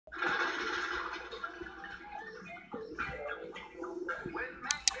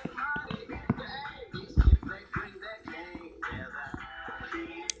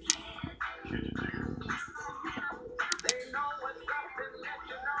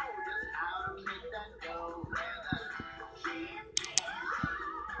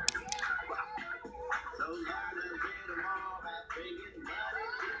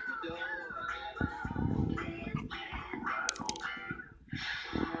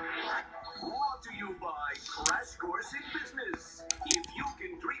crash course in business. If you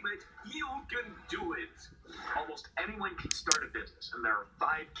can dream it, you can do it. Almost anyone can start a business, and there are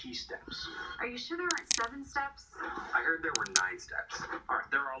 5 key steps. Are you sure there aren't 7 steps? I heard there were 9 steps. All right,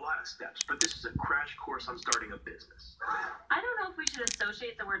 there are a lot of steps, but this is a crash course on starting a business. I don't know if we should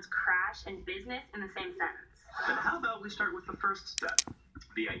associate the words crash and business in the same sentence. Then how about we start with the first step,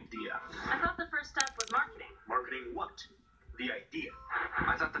 the idea. I thought the first step was marketing. Marketing what? The idea.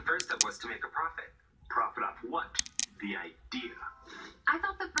 I thought the first step was to make a profit. Profit off what? The idea. I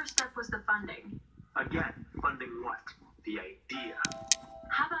thought the first step was the funding. Again, funding what? The idea.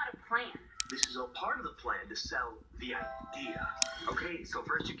 How about a plan? This is all part of the plan to sell the idea. Okay, so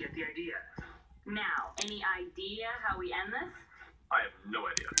first you get the idea. Now, any idea how we end this? I have no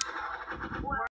idea. Well,